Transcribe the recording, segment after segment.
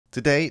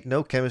Today,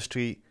 no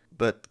chemistry,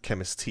 but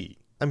chemistry.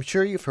 I'm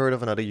sure you've heard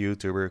of another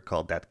YouTuber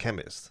called That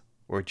Chemist,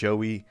 or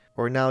Joey,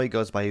 or now he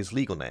goes by his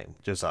legal name,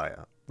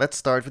 Josiah. Let's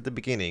start with the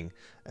beginning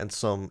and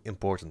some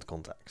important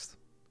context.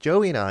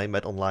 Joey and I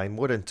met online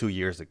more than 2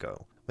 years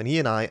ago, when he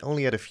and I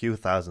only had a few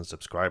thousand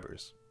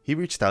subscribers. He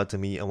reached out to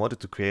me and wanted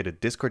to create a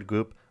Discord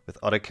group with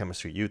other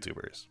chemistry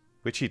YouTubers,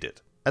 which he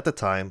did. At the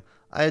time,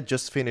 I had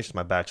just finished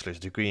my bachelor's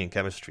degree in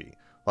chemistry,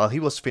 while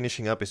he was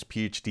finishing up his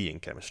PhD in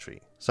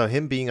chemistry. So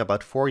him being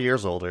about 4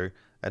 years older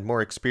and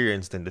more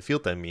experienced in the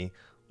field than me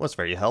was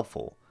very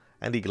helpful,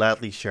 and he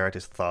gladly shared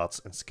his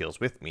thoughts and skills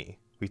with me.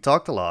 We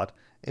talked a lot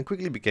and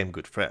quickly became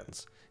good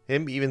friends,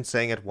 him even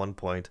saying at one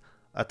point,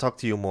 "I talk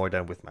to you more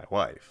than with my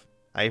wife."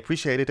 I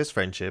appreciated his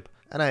friendship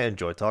and I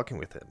enjoyed talking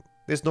with him.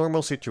 This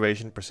normal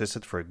situation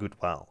persisted for a good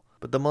while,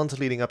 but the months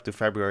leading up to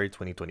February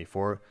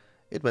 2024,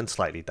 it went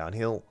slightly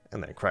downhill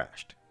and then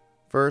crashed.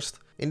 First,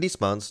 in these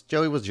months,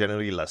 Joey was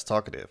generally less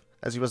talkative,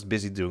 as he was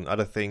busy doing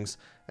other things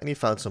and he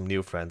found some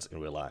new friends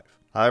in real life.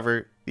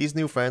 However, these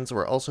new friends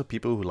were also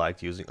people who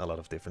liked using a lot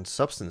of different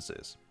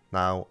substances.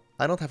 Now,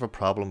 I don't have a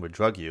problem with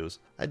drug use,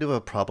 I do have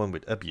a problem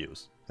with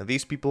abuse, and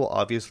these people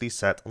obviously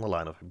sat on the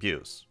line of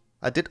abuse.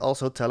 I did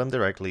also tell him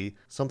directly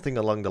something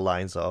along the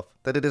lines of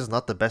that it is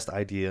not the best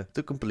idea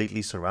to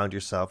completely surround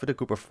yourself with a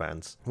group of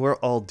friends who are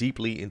all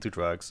deeply into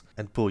drugs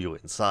and pull you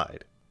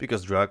inside,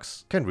 because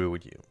drugs can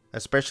ruin you,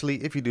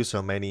 especially if you do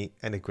so many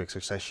and in quick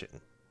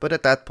succession. But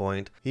at that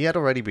point, he had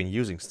already been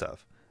using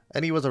stuff,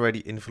 and he was already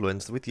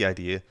influenced with the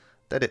idea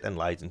that it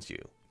enlightens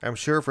you. I'm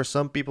sure for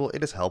some people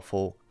it is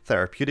helpful,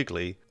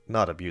 therapeutically,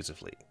 not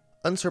abusively.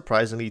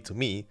 Unsurprisingly to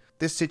me,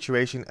 this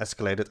situation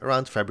escalated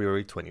around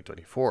February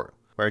 2024,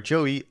 where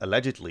Joey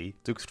allegedly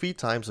took 3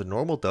 times the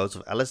normal dose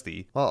of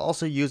LSD while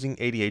also using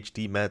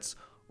ADHD meds,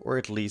 or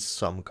at least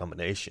some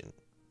combination.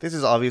 This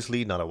is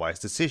obviously not a wise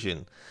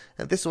decision,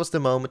 and this was the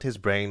moment his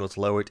brain was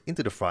lowered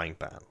into the frying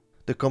pan.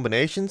 The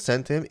combination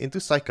sent him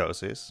into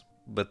psychosis,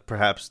 but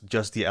perhaps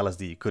just the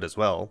LSD could as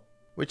well,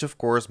 which of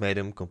course made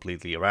him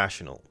completely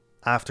irrational.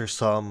 After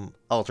some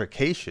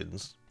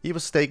altercations, he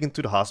was taken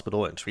to the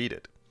hospital and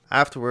treated.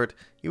 Afterward,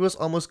 he was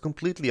almost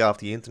completely off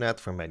the internet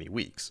for many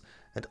weeks,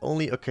 and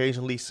only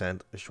occasionally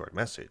sent a short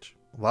message,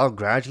 while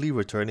gradually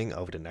returning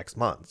over the next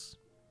months.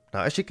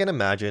 Now, as you can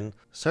imagine,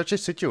 such a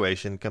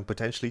situation can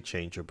potentially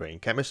change your brain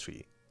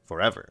chemistry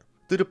forever,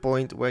 to the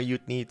point where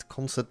you'd need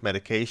constant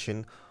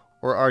medication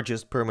or are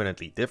just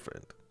permanently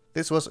different.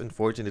 This was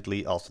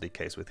unfortunately also the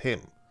case with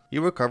him. He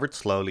recovered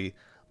slowly,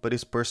 but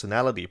his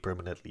personality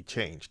permanently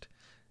changed,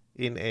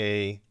 in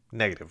a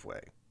negative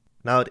way.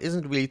 Now, it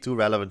isn't really too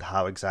relevant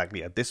how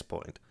exactly at this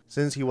point,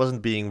 since he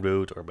wasn't being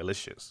rude or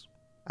malicious.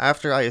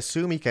 After I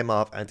assume he came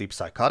off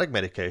antipsychotic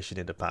medication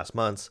in the past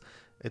months,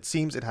 it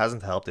seems it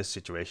hasn't helped his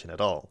situation at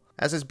all,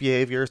 as his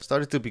behavior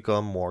started to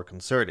become more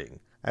concerning,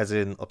 as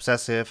in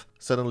obsessive,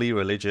 suddenly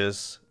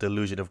religious,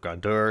 delusion of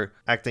grandeur,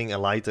 acting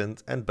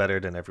enlightened and better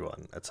than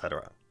everyone,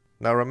 etc.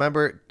 Now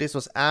remember, this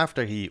was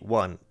after he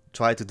 1.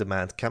 Tried to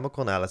demand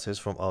chemical analysis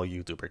from all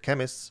YouTuber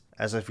chemists,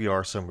 as if we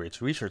are some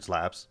rich research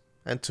labs,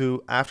 and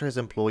 2. After his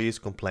employees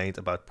complained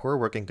about poor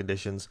working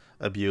conditions,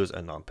 abuse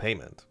and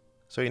non-payment.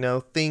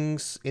 So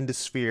things in this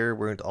sphere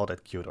weren't all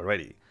that cute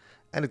already,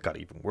 and it got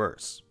even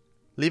worse.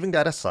 Leaving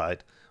that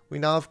aside, we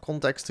now have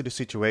context to the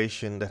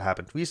situation that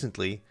happened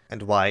recently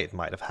and why it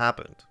might have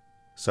happened.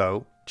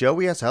 So,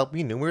 Joey has helped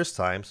me numerous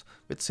times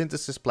with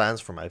synthesis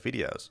plans for my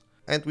videos,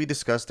 and we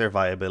discussed their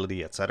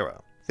viability,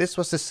 etc. This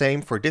was the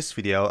same for this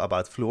video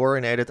about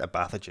fluorinated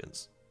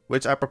pathogens,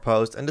 which I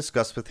proposed and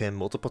discussed with him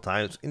multiple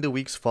times in the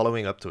weeks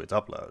following up to its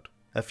upload.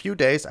 A few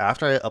days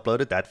after I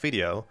uploaded that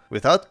video,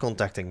 without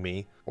contacting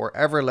me or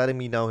ever letting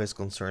me know his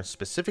concerns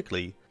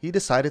specifically, he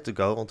decided to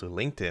go onto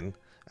LinkedIn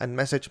and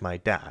message my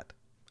dad,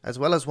 as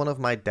well as one of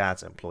my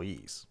dad's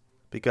employees.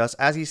 Because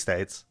as he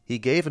states, he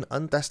gave an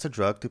untested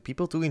drug to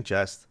people to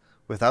ingest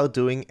without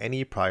doing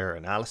any prior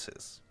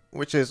analysis,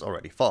 which is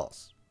already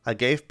false. I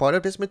gave part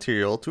of this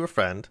material to a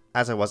friend,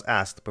 as I was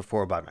asked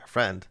before by my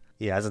friend.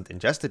 He hasn't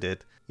ingested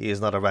it, he is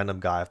not a random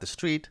guy off the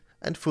street,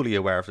 and fully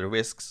aware of the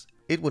risks.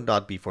 It would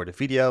not be for the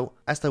video,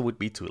 as that would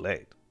be too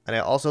late. And I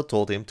also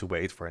told him to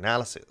wait for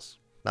analysis.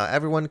 Now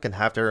everyone can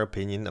have their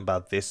opinion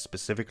about this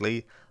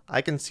specifically,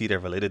 I can see their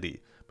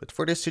validity, but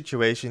for this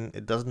situation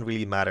it doesn't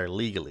really matter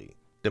legally.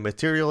 The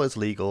material is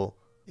legal,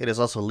 it is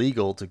also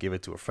legal to give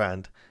it to a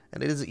friend,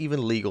 and it is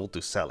even legal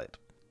to sell it.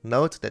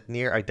 Note that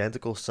near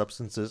identical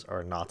substances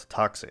are not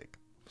toxic,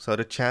 so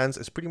the chance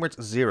is pretty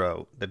much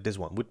 0 that this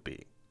one would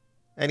be.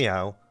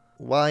 Anyhow,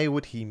 why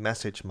would he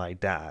message my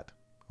dad,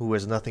 who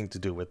has nothing to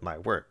do with my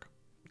work?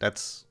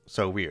 That's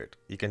so weird,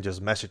 he can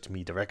just message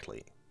me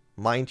directly.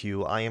 Mind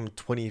you, I am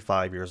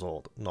 25 years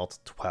old, not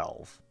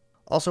 12.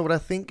 Also, what I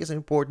think is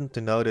important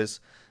to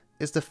notice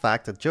is the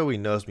fact that Joey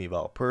knows me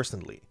well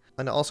personally,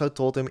 and I also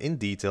told him in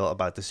detail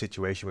about the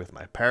situation with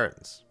my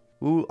parents,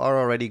 who are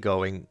already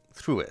going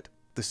through it,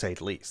 to say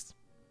the least.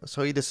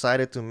 So he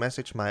decided to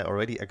message my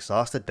already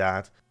exhausted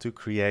dad to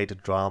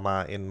create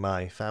drama in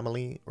my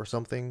family or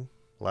something.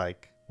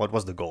 Like, what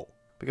was the goal?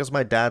 Because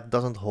my dad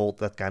doesn't hold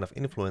that kind of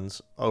influence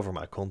over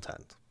my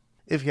content.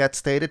 If he had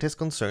stated his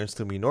concerns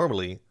to me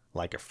normally,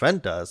 like a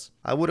friend does,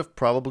 I would have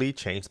probably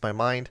changed my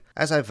mind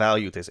as I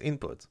valued his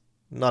input.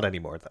 Not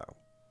anymore though.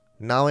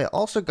 Now I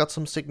also got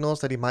some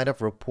signals that he might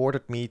have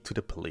reported me to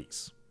the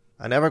police.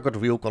 I never got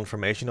real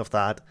confirmation of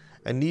that,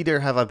 and neither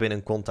have I been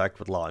in contact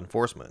with law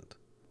enforcement.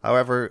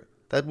 However,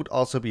 that would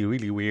also be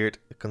really weird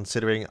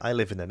considering I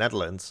live in the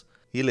Netherlands,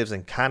 he lives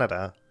in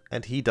Canada,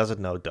 and he doesn't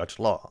know Dutch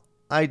law.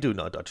 I do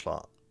know Dutch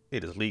law.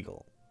 It is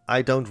legal.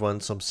 I don't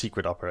run some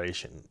secret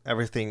operation.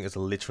 Everything is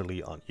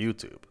literally on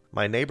YouTube.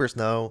 My neighbors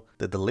know,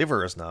 the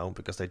deliverers know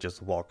because they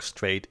just walk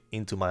straight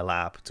into my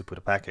lab to put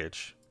a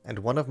package. And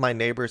one of my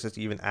neighbors is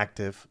even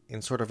active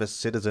in sort of a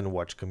citizen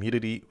watch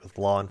community with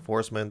law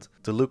enforcement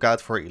to look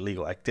out for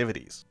illegal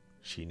activities.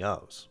 She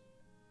knows.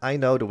 I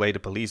know the way the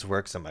police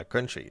works in my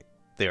country.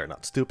 They are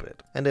not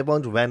stupid, and they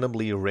won't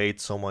randomly raid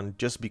someone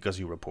just because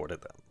you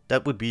reported them.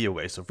 That would be a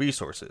waste of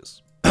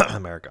resources.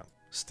 America.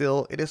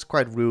 Still, it is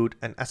quite rude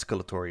and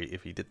escalatory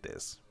if he did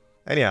this.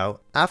 Anyhow,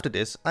 after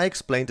this, I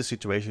explained the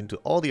situation to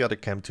all the other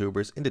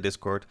ChemTubers in the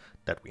Discord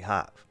that we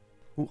have,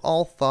 who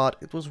all thought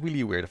it was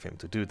really weird of him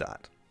to do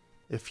that.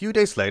 A few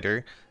days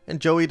later, and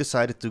Joey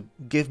decided to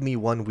give me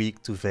 1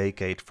 week to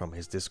vacate from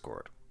his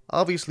Discord.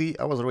 Obviously,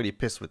 I was already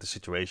pissed with the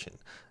situation,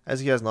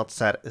 as he has not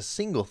said a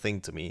single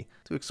thing to me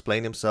to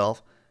explain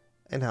himself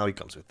and how he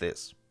comes with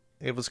this.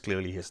 It was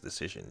clearly his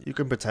decision. You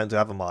can pretend to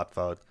have a mod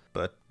vote,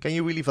 but can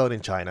you really vote in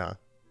China?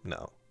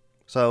 No.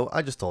 So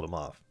I just told him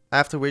off.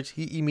 After which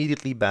he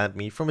immediately banned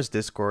me from his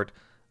Discord,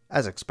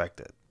 as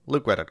expected.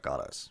 Look where that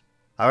got us.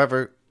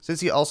 However, since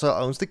he also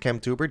owns the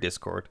ChemTuber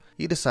Discord,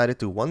 he decided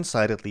to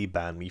one-sidedly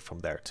ban me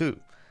from there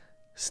too,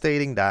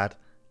 stating that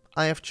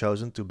I have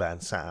chosen to ban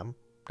Sam,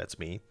 that's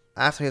me,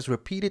 after his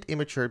repeated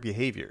immature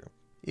behavior.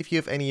 If you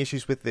have any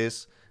issues with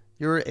this,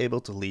 you're able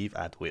to leave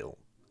at will.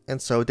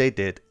 And so they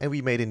did, and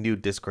we made a new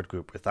Discord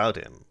group without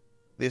him.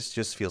 This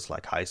just feels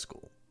like high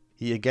school.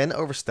 He again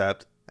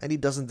overstepped, and he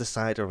doesn't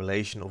decide a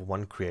relation of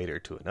one creator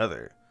to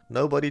another.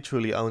 Nobody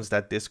truly owns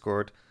that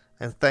Discord,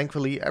 and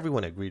thankfully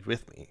everyone agreed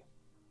with me.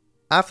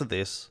 After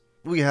this,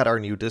 we had our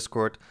new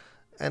Discord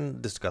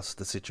and discussed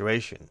the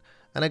situation,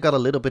 and I got a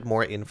little bit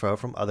more info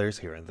from others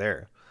here and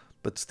there,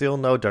 but still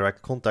no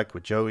direct contact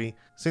with Joey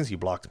since he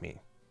blocked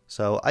me.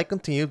 So I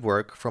continued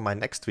work for my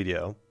next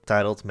video,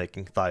 titled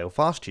Making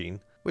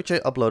Thiophosgene, which I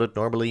uploaded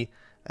normally,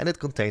 and it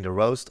contained a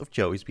roast of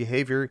Joey's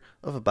behavior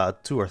of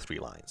about 2 or 3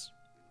 lines.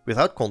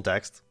 Without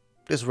context,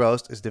 this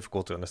roast is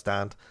difficult to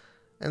understand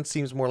and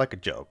seems more like a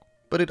joke,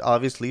 but it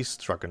obviously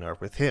struck a nerve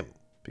with him,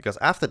 because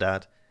after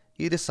that,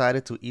 he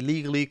decided to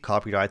illegally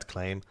copyright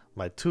claim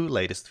my 2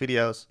 latest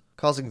videos,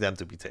 causing them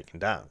to be taken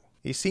down.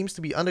 He seems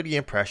to be under the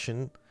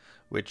impression,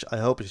 which I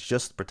hope is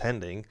just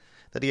pretending,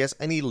 that he has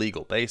any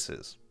legal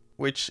basis,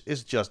 which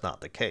is just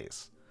not the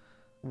case.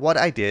 What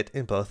I did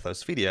in both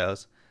those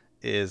videos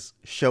is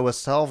show a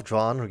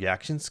self-drawn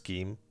reaction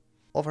scheme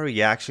of a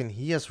reaction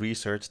he has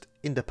researched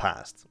in the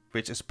past,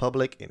 which is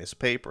public in his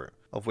paper,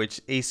 of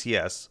which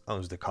ACS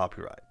owns the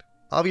copyright.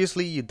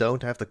 Obviously, you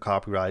don't have the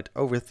copyright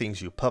over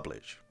things you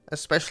publish,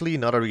 especially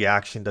not a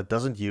reaction that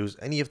doesn't use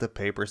any of the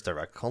paper's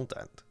direct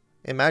content.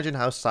 Imagine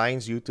how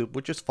science YouTube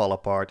would just fall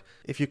apart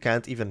if you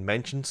can't even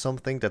mention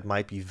something that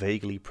might be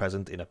vaguely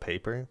present in a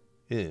paper.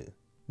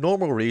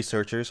 Normal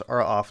researchers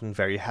are often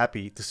very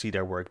happy to see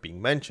their work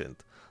being mentioned,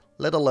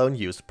 let alone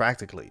used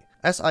practically,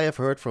 as I have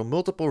heard from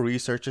multiple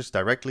researchers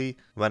directly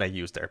when I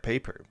used their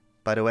paper.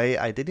 By the way,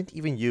 I didn't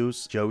even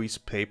use Joey's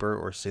paper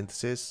or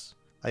synthesis,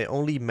 I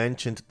only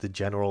mentioned the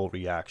general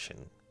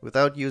reaction,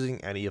 without using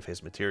any of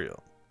his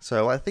material.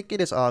 So I think it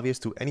is obvious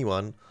to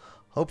anyone,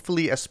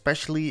 hopefully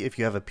especially if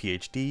you have a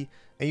PhD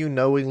and you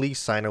knowingly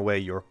sign away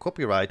your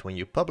copyright when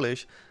you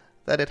publish,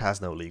 that it has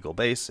no legal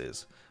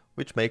basis,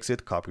 which makes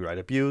it copyright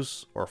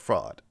abuse or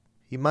fraud.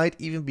 He might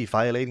even be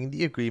violating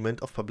the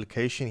agreement of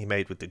publication he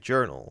made with the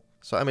journal,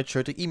 so I made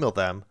sure to email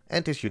them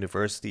and his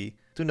university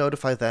to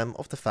notify them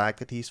of the fact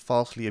that he's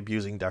falsely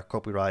abusing their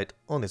copyright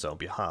on his own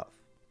behalf.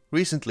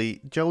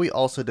 Recently, Joey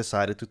also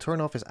decided to turn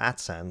off his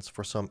AdSense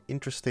for some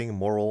interesting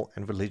moral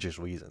and religious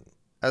reason,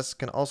 as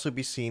can also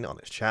be seen on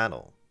his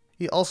channel.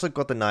 He also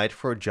got denied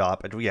for a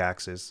job at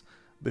Reaxis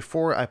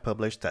before I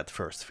published that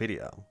first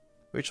video,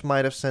 which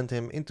might have sent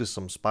him into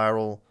some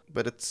spiral,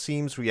 but it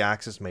seems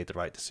Reaxis made the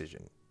right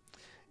decision.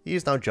 He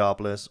is now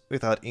jobless,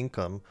 without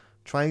income,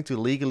 trying to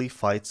legally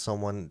fight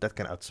someone that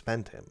can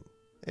outspend him.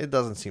 It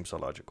doesn't seem so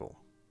logical.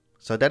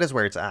 So that is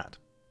where it's at.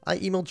 I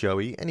emailed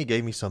Joey and he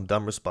gave me some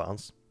dumb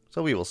response,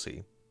 so we will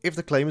see. If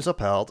the claim is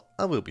upheld,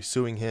 I will be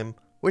suing him,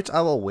 which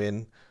I will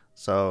win,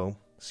 so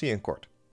see you in court.